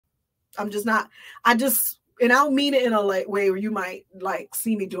I'm just not, and I don't mean it in a way where you might like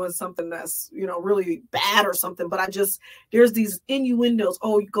see me doing something that's, really bad or something, but there's these innuendos.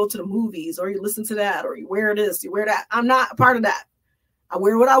 Oh, you go to the movies, or you listen to that, or you wear this, you wear that. I'm not a part of that. I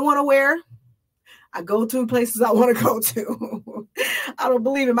wear what I want to wear. I go to places I want to go to. I don't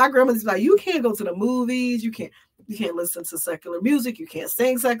believe it. My grandmother's like, you can't go to the movies. You can't listen to secular music. You can't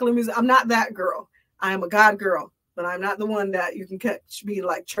sing secular music. I'm not that girl. I am a God girl, but I'm not the one that you can catch me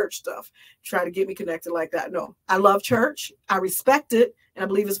like church stuff, try to get me connected like that. No, I love church. I respect it. And I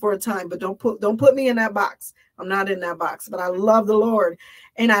believe it's for a time, but don't put me in that box. I'm not in that box, but I love the Lord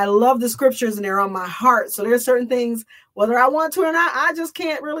and I love the scriptures and they're on my heart. So there's certain things, whether I want to or not, I just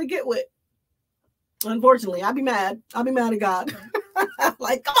can't really get with. Unfortunately, I'll be mad at God.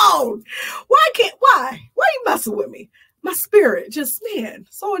 Like, come on. Why are you messing with me? My spirit just, man,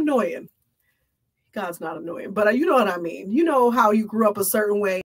 so annoying. God's not annoying, but you know what I mean. You know how you grew up a certain way.